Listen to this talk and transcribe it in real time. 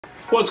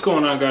What's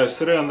going on, guys?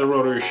 Today on the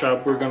Rotary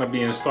Shop we're going to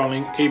be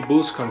installing a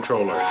boost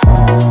controller.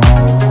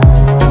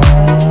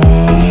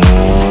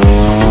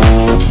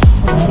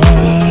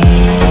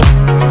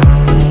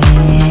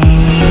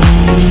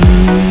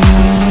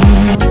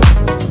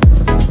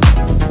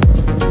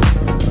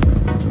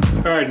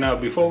 Alright, now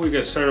before we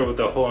get started with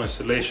the whole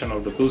installation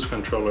of the boost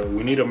controller,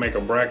 we need to make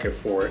a bracket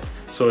for it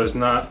so it's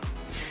not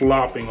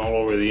flopping all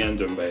over the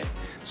engine bay.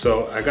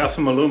 So I got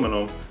some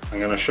aluminum. I'm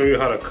going to show you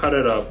how to cut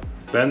it up,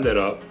 bend it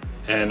up,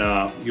 and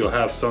you'll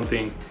have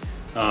something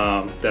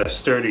that's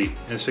sturdy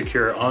and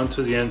secure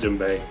onto the engine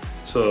bay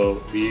so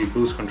the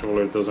boost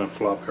controller doesn't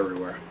flop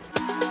everywhere.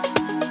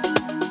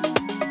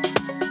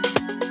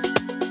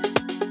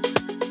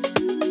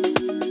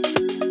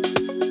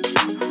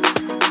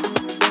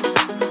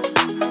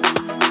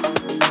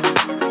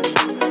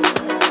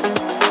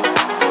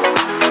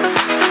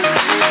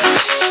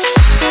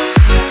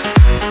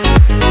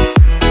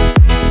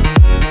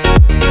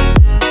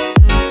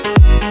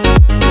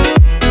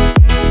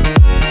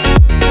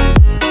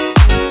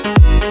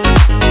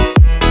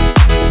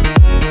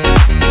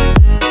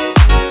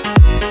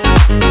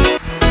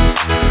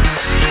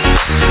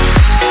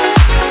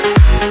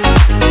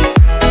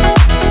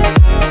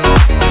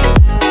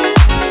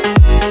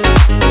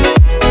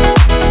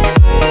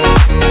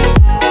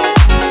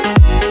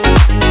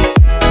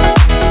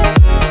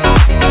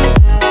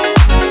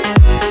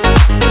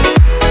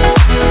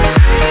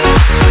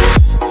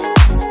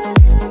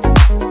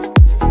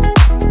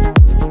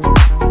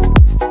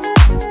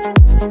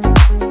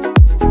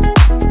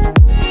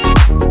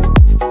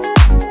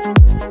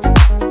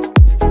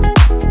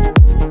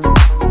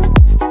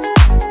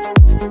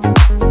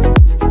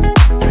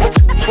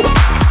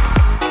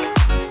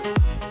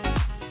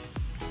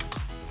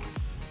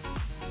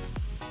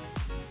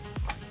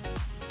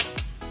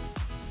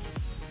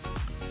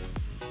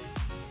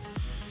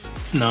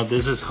 Now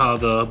this is how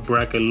the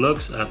bracket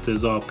looks after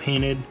it's all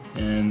painted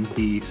and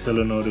the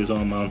solenoid is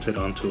all mounted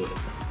onto it.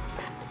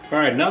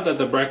 Alright, now that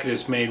the bracket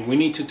is made, we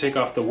need to take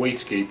off the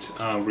wastegates,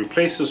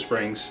 replace the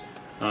springs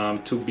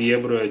to be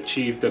able to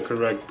achieve the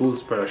correct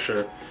boost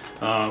pressure.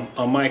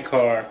 On my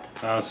car,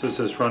 since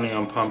it's running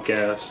on pump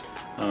gas,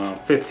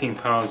 15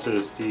 pounds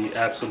is the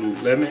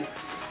absolute limit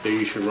that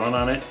you should run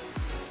on it.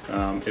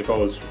 If I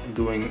was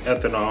doing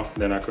ethanol,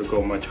 then I could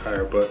go much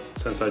higher, but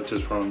since I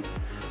just run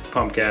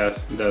pump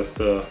gas, that's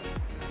the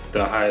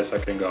highest I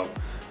can go.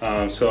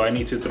 So I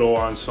need to throw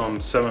on some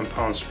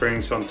 7-pound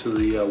springs onto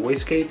the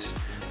wastegates.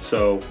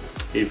 So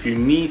if you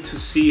need to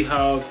see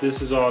how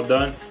this is all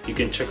done, you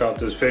can check out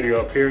this video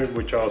up here,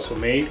 which I also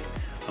made,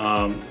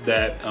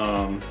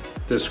 that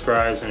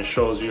describes and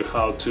shows you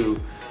how to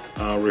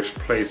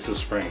replace the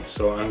springs.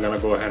 So I'm gonna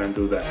go ahead and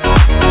do that.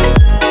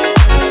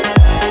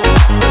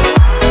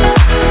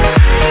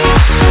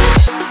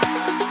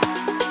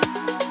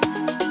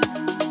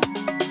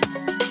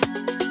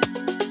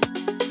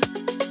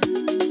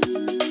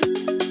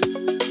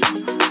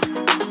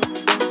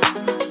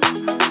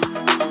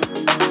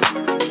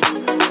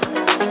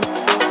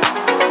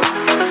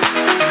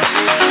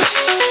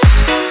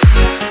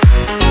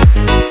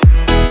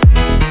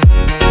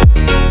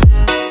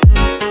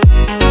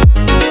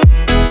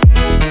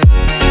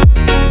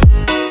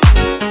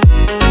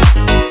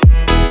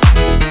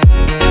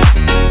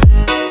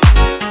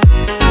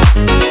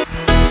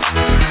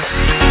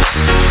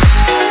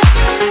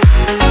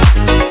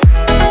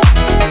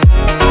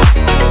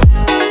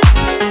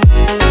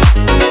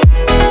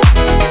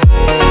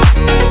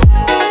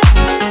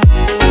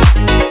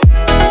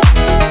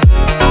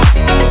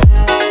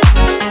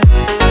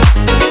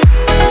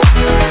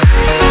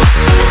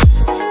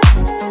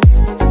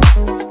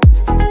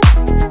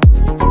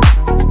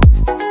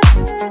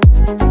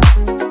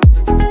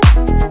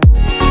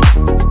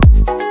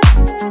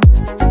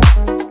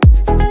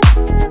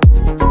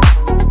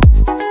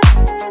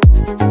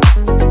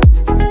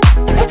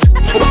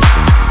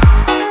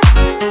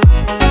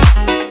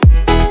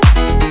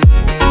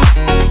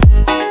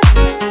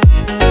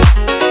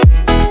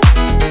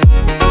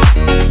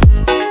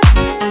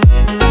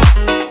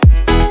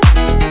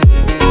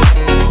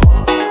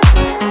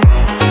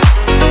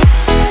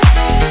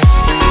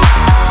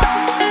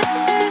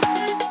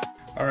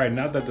 Alright,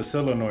 now that the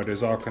solenoid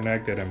is all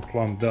connected and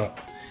plumbed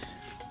up,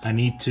 I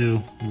need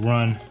to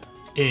run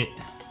it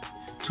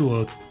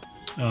to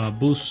a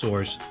boost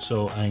source.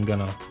 So I'm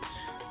gonna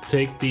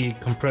take the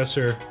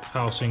compressor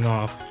housing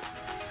off,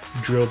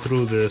 drill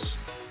through this,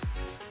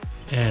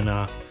 and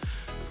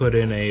put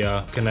in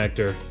a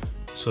connector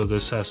so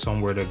this has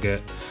somewhere to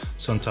get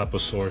some type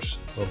of source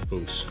of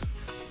boost.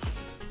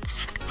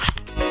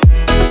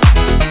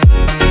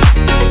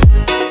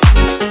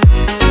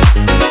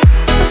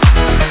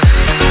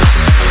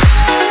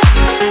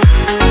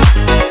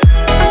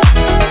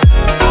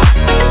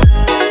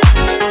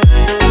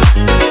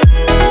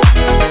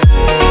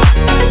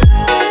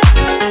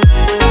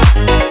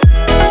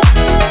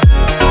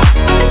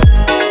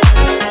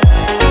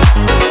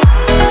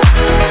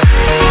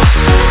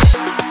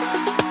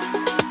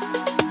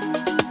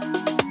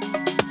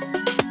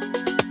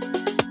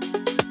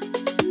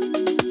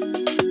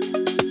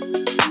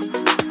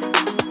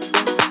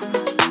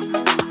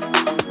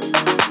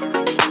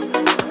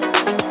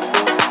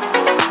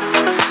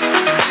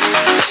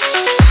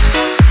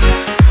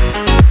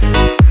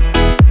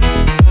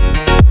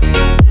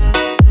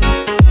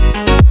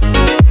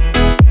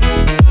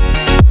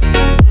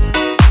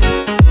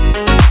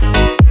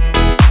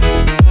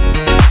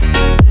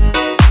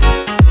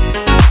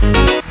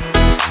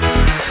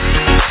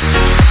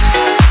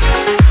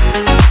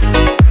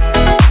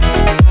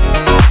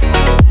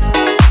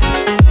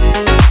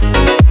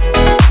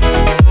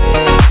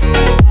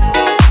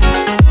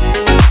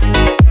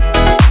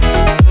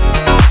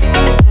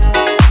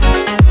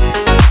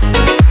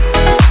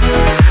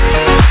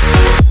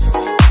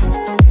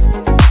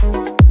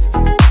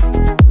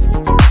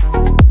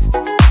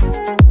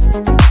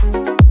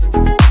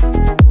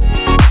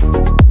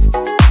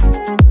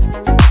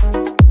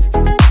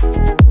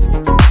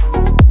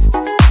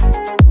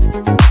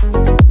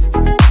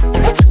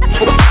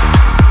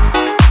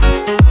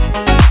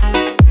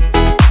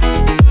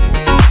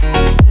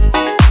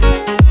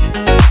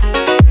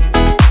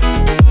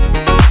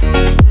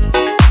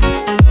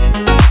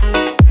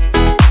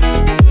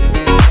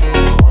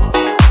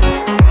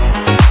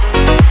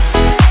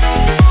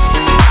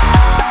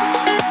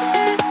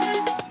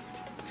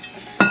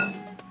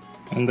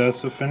 And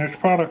that's the finished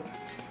product.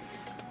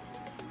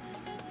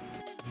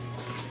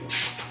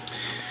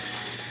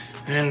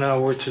 And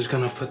now we're just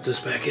gonna put this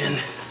back in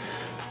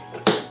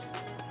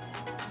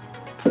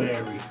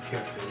very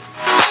carefully.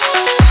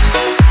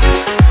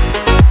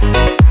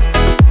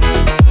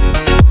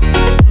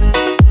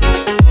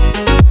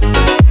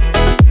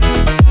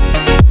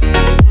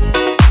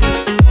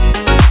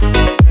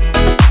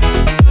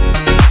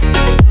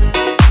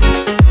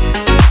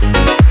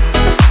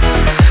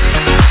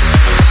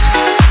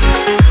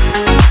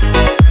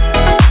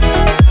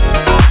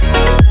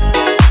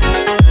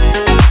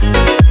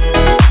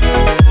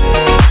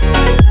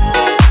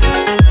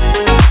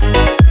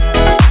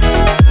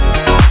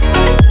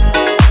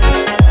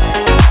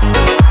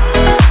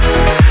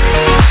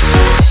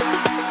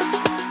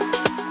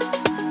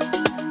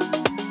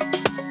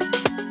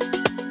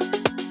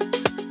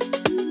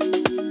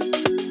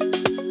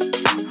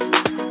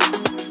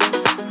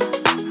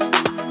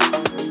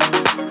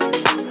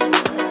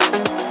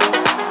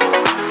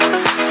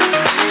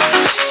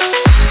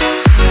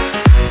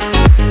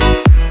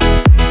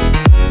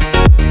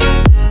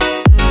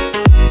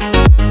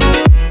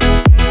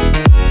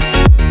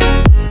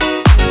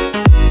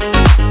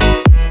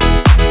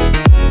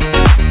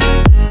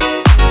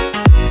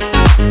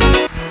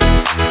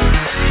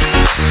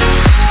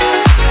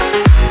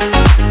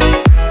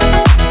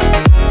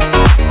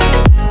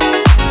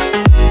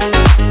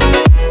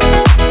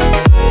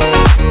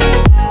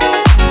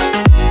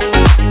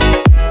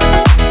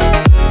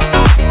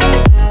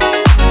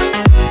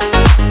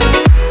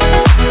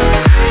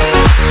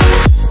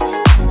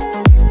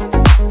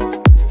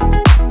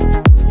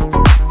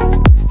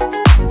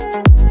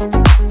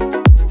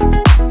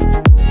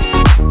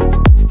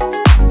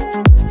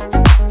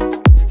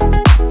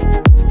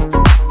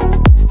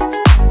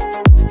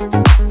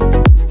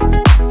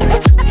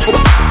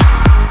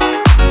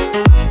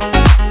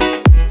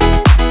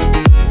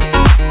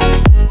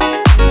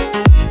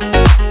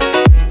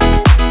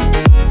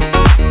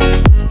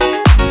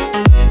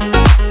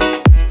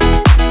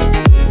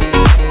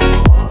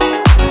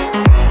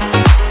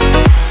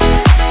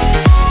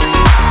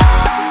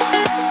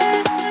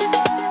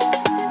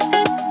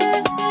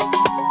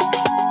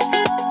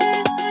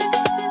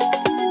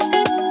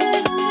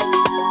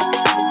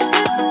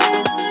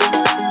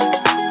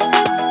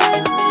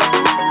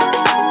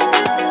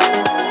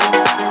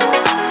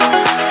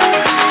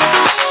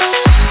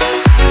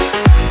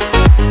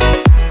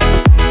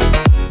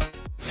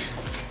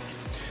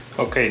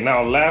 Okay,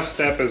 now last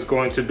step is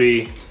going to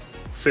be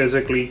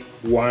physically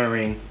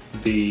wiring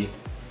the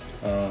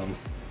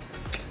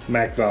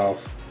MAC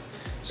valve.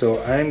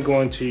 So I'm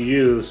going to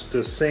use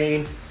the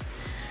same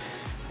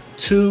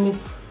two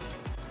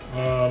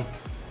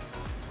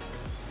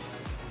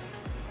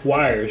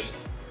wires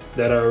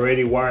that are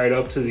already wired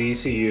up to the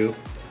ECU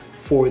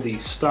for the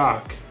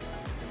stock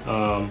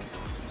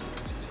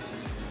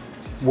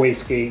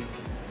wastegate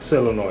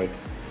solenoid,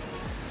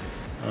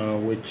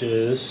 which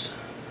is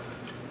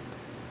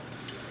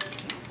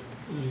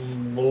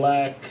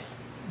black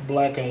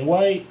and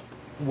white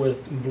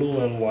with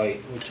blue and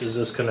white, which is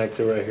this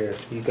connector right here.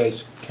 You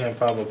guys can't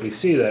probably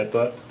see that,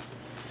 but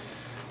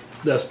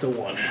that's the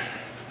one.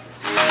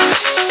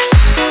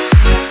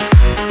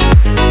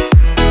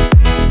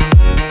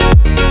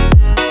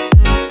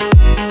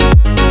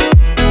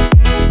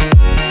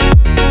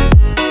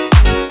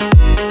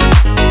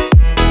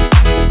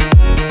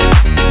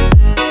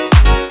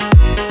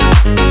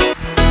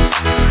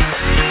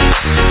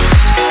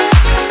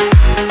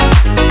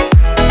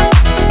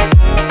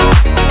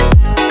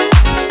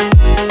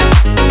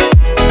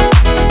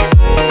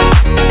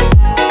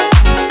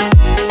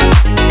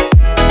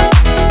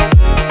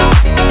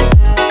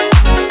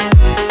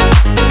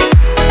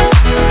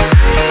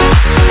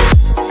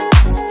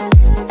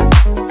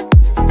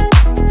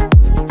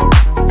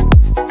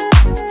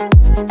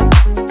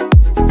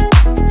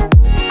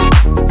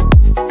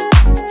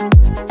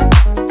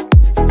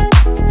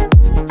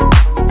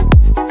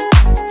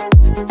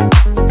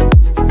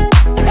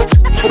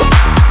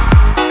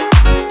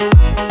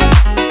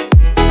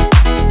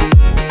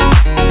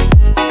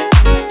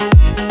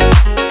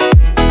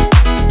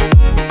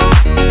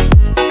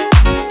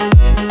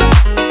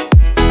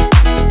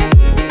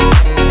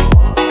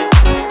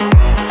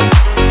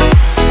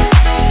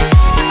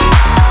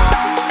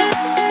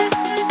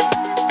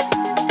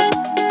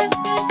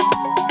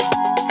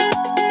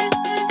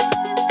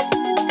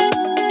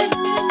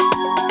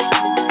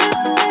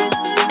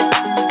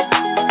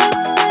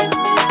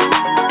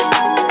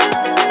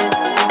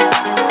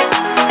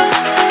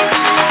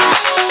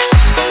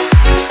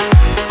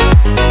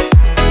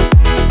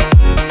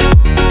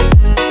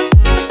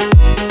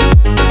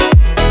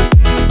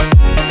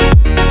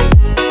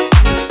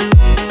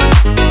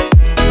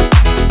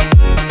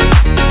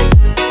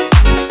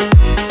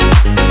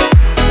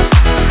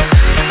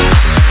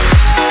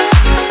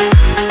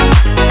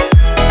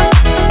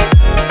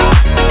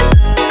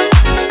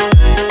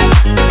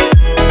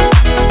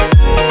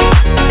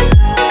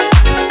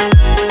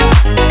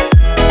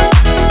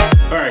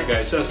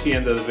 the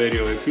end of the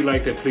video. If you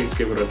liked it, please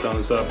give it a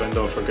thumbs up and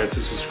don't forget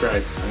to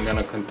subscribe. I'm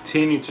gonna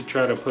continue to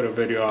try to put a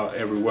video out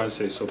every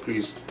Wednesday, so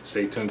please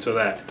stay tuned to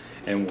that.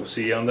 And we'll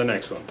see you on the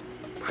next one.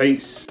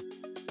 Peace.